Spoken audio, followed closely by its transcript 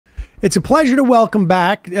It's a pleasure to welcome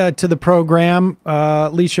back to the program,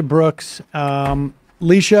 Lisha Brooks.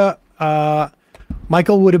 Lisha,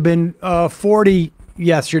 Michael would have been 40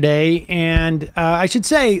 yesterday, and I should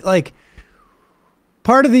say, like,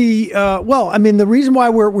 part of the the reason why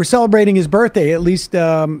we're celebrating his birthday, at least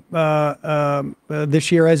this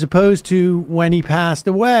year, as opposed to when he passed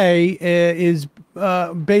away, is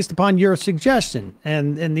based upon your suggestion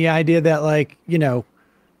and the idea that, like,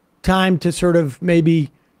 time to sort of maybe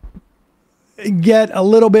get a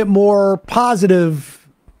little bit more positive.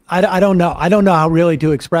 I don't know. I don't know how really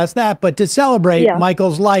to express that, but to celebrate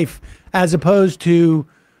Michael's life as opposed to,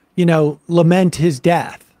 lament his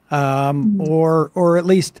death, or at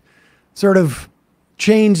least sort of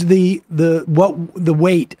change the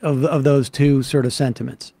weight of those two sort of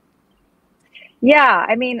sentiments. Yeah,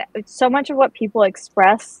 I mean, so much of what people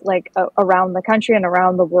express, like, around the country and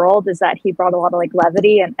around the world, is that he brought a lot of, like,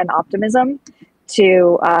 levity and optimism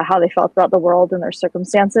to how they felt about the world and their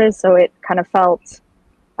circumstances. So it kind of felt,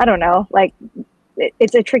 I don't know, like,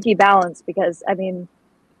 it's a tricky balance because, I mean,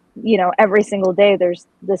 every single day there's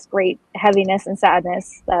this great heaviness and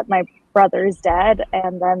sadness that my brother is dead.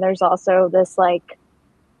 And then there's also this, like,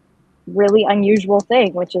 really unusual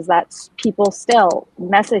thing, which is that people still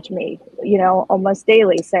message me, almost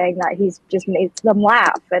daily, saying that he's just made them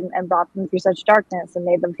laugh and brought them through such darkness and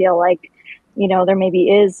made them feel like, there maybe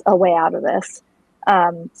is a way out of this.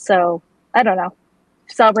 So I don't know.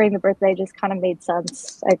 Celebrating the birthday just kind of made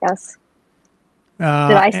sense, I guess. Did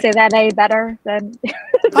I say that any better than?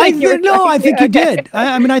 I think you did.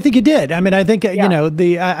 I mean, I think you did. I mean, I think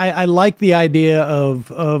I like the idea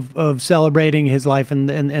of celebrating his life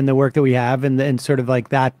and the work that we have and sort of like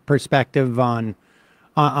that perspective on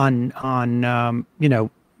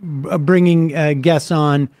bringing guests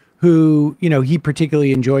on who he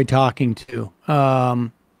particularly enjoyed talking to,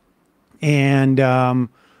 and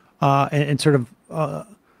sort of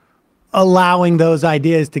allowing those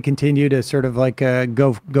ideas to continue to sort of like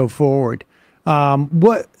go forward.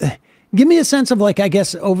 Give me a sense of, like, I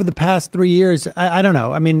guess over the past 3 years, I don't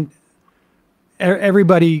know. I mean,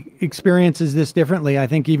 everybody experiences this differently. I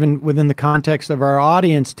think even within the context of our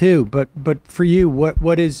audience too. But for you,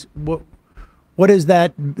 what has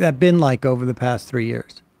that been like over the past 3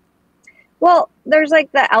 years? Well, there's,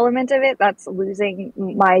 like, the element of it that's losing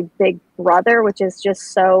my big brother, which is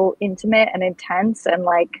just so intimate and intense and,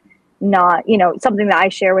 like, not, something that I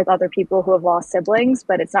share with other people who have lost siblings,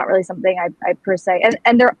 but it's not really something I per se,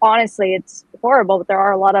 and they're, honestly, it's horrible, but there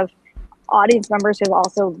are a lot of audience members who have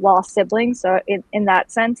also lost siblings. So in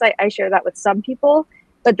that sense, I share that with some people,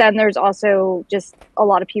 but then there's also just a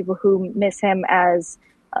lot of people who miss him as,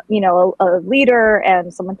 a leader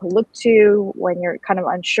and someone to look to when you're kind of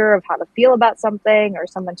unsure of how to feel about something, or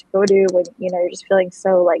someone to go to when, you're just feeling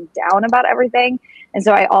so, like, down about everything. And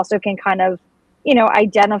so I also can kind of,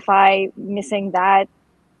 identify missing that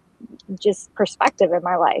just perspective in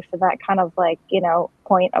my life and that kind of, like,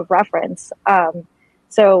 point of reference.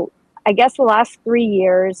 So I guess the last 3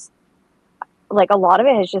 years, like, a lot of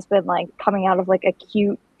it has just been, like, coming out of, like,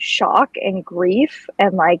 acute shock and grief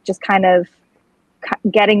and, like, just kind of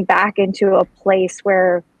getting back into a place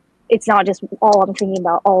where it's not just all I'm thinking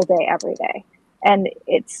about all day, every day. And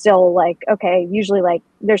it's still, like, okay, usually, like,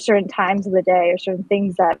 there's certain times of the day or certain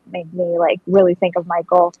things that make me, like, really think of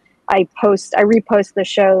Michael. I repost the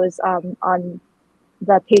shows on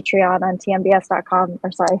the Patreon on tmbs.com,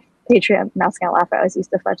 or sorry, Patreon, mouse can't laugh, I always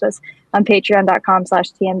used to fudge this, on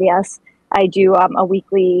patreon.com/tmbs. I do a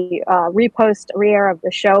weekly repost re-air of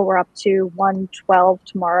the show. We're up to 112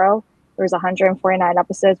 tomorrow. There was 149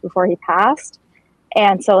 episodes before he passed.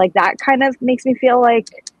 And so, like, that kind of makes me feel like,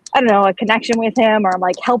 I don't know, a connection with him, or I'm,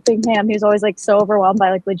 like, helping him. He was always, like, so overwhelmed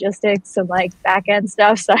by, like, logistics and, like, back end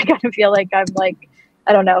stuff. So I kind of feel like I'm, like,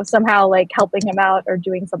 I don't know, somehow, like, helping him out or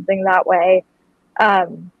doing something that way.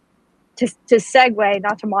 To segue,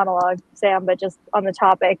 not to monologue, Sam, but just on the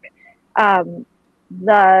topic, a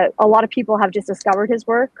lot of people have just discovered his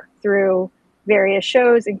work through various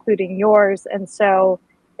shows, including yours. And so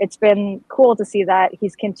it's been cool to see that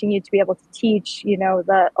he's continued to be able to teach,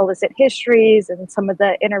 the illicit histories, and some of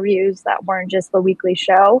the interviews that weren't just the weekly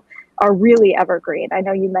show are really evergreen. I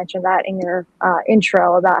know you mentioned that in your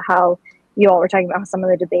intro about how you all were talking about some of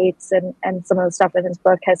the debates and some of the stuff in his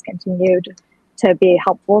book has continued to be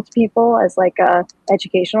helpful to people as, like, a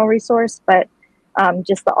educational resource. But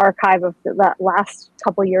just the archive of that last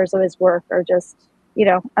couple years of his work are just,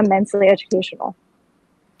 immensely educational.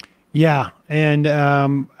 Yeah. And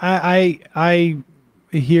I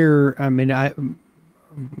hear, I mean, I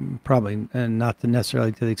probably not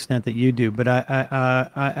necessarily to the extent that you do, but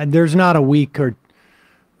I there's not a week or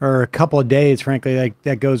or a couple of days, frankly, like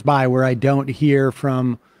that goes by where I don't hear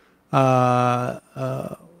from a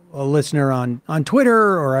listener on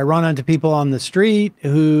Twitter, or I run into people on the street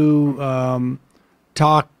who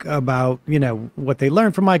talk about, what they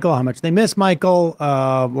learned from Michael, how much they miss Michael,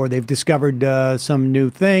 or they've discovered some new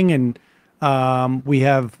thing. And we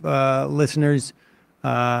have listeners,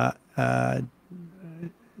 Danarchy,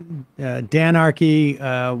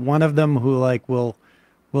 one of them, who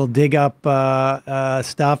will dig up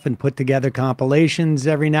stuff and put together compilations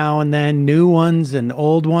every now and then, new ones and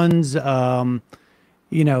old ones. For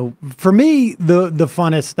me, the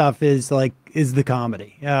funnest stuff is the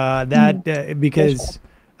comedy. Because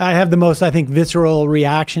I have the most, I think, visceral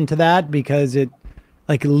reaction to that, because it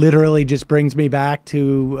literally just brings me back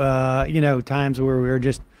to times where we were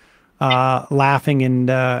just laughing,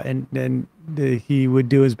 and he would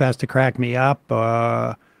do his best to crack me up,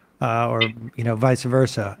 or vice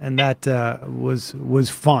versa, and that was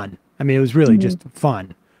fun. I mean, it was really just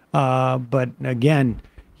fun. But again,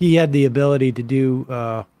 he had the ability to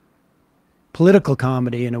do political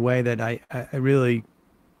comedy in a way that I really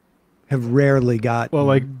have rarely got. Well,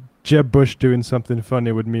 like Jeb Bush doing something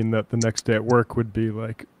funny would mean that the next day at work would be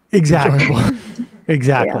exactly, enjoyable.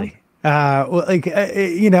 Exactly.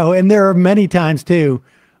 And there are many times too.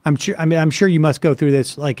 I'm sure you must go through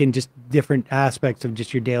this in just different aspects of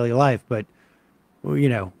just your daily life. But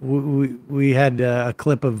we had a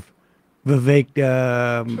clip of Vivek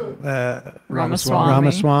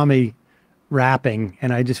Ramaswamy rapping,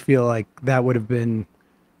 and I just feel like that would have been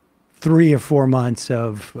 3 or 4 months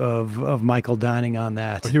of Michael dining on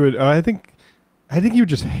that. He would. I think he would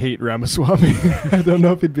just hate Ramaswamy. I don't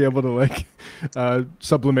know if he'd be able to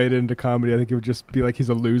sublimate it into comedy. I think it would just be he's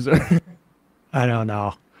a loser. I don't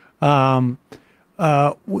know.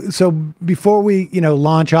 So before we,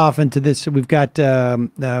 launch off into this, we've got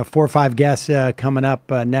 4 or 5 guests coming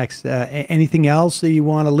up next. Anything else that you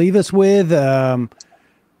want to leave us with?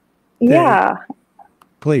 Yeah.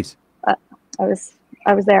 Please. I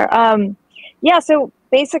was there. Yeah. So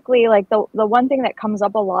basically, the one thing that comes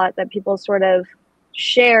up a lot that people sort of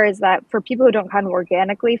share is that for people who don't kind of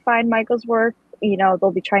organically find Michael's work,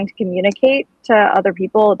 they'll be trying to communicate to other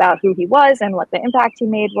people about who he was and what the impact he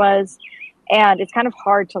made was. And it's kind of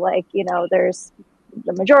hard to there's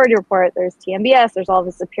the Majority Report, there's TMBS, there's all of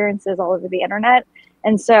his appearances all over the internet.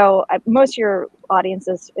 And so most of your audience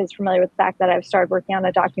is familiar with the fact that I've started working on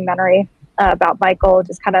a documentary about Michael,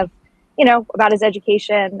 just kind of, about his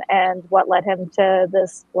education and what led him to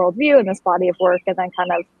this worldview and this body of work, and then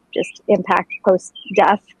kind of just impact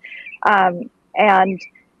post-death. And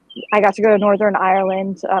I got to go to Northern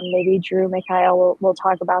Ireland. Maybe Drew Mikhail will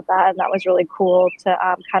talk about that. And that was really cool to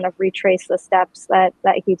kind of retrace the steps that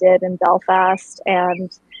he did in Belfast.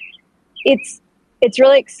 And it's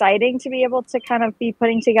really exciting to be able to kind of be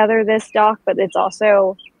putting together this doc, but it's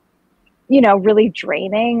also, really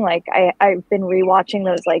draining. I've been rewatching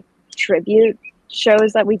those tribute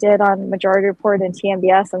shows that we did on Majority Report and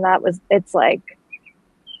TMBS, and it's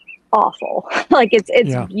awful.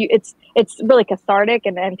 It's really cathartic,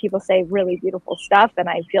 and people say really beautiful stuff, and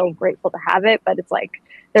I feel grateful to have it, but it's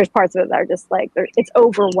there's parts of it that are just it's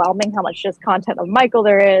overwhelming how much just content of Michael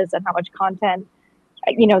there is, and how much content,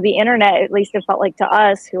 the internet, at least it felt to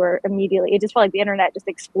us who were immediately, it just felt like the internet just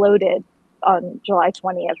exploded on July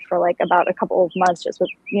 20th for about a couple of months, just with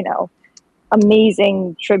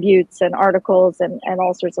amazing tributes and articles and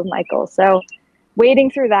all sorts of Michael. So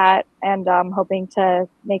wading through that, and hoping to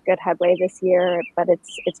make good headway this year. But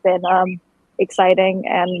it's been exciting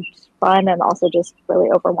and fun, and also just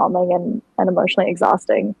really overwhelming and emotionally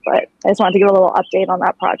exhausting. But I just wanted to give a little update on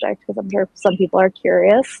that project, because I'm sure some people are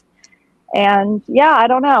curious. And yeah, I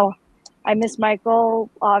don't know. I miss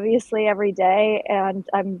Michael obviously every day, and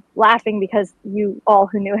I'm laughing because you all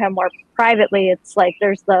who knew him more privately, it's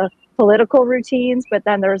there's the political routines, but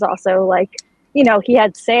then there's also he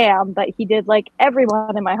had Sam, but he did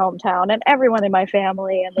everyone in my hometown and everyone in my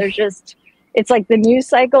family. And there's just, it's the news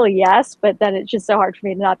cycle, yes, but then it's just so hard for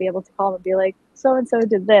me to not be able to call him and be so-and-so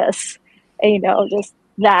did this. And, just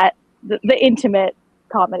that, the intimate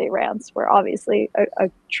comedy rants were obviously a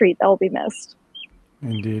treat that will be missed.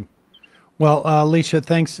 Indeed. Well, Lisha,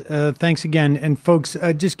 thanks again. And folks,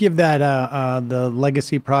 just give that the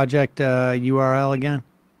Legacy Project URL again.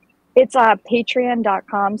 It's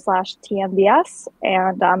patreon.com/TMBS,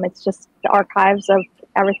 and it's just the archives of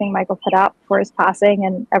everything Michael put out before his passing.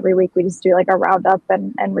 And every week we just do a roundup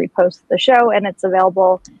and repost the show, and it's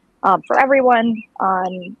available for everyone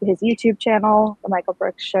on his YouTube channel, the Michael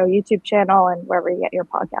Brooks Show YouTube channel, and wherever you get your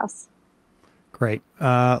podcasts. Great,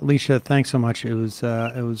 Lisha, thanks so much. It was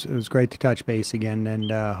great to touch base again, and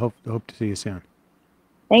hope to see you soon.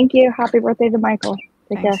 Thank you. Happy birthday to Michael.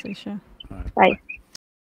 Take Thanks, care. Lisha. Bye.